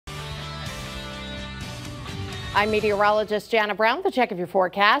I'm meteorologist Janna Brown with a check of your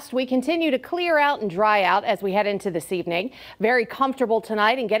forecast. We continue to clear out and dry out as we head into this evening. Very comfortable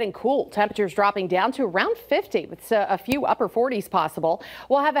tonight and getting cool. Temperatures dropping down to around 50 with a few upper 40s possible.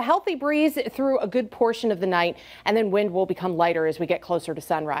 We'll have a healthy breeze through a good portion of the night, and then wind will become lighter as we get closer to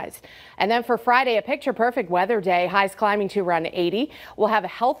sunrise. And then for Friday, a picture perfect weather day, highs climbing to around 80. We'll have a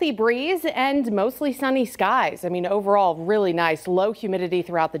healthy breeze and mostly sunny skies. I mean, overall, really nice low humidity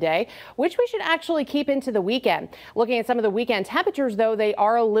throughout the day, which we should actually keep into the weekend. Looking at some of the weekend temperatures, though, they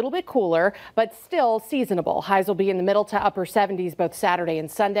are a little bit cooler, but still seasonable. Highs will be in the middle to upper 70s both Saturday and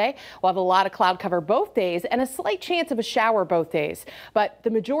Sunday. We'll have a lot of cloud cover both days and a slight chance of a shower both days. But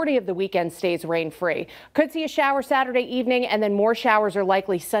the majority of the weekend stays rain-free. Could see a shower Saturday evening, and then more showers are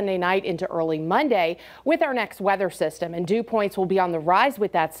likely Sunday night into early Monday with our next weather system. And dew points will be on the rise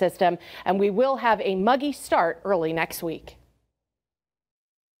with that system, and we will have a muggy start early next week.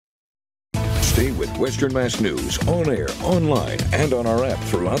 Stay with Western Mass News on air, online, and on our app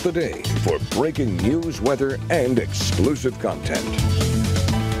throughout the day for breaking news, weather, and exclusive content.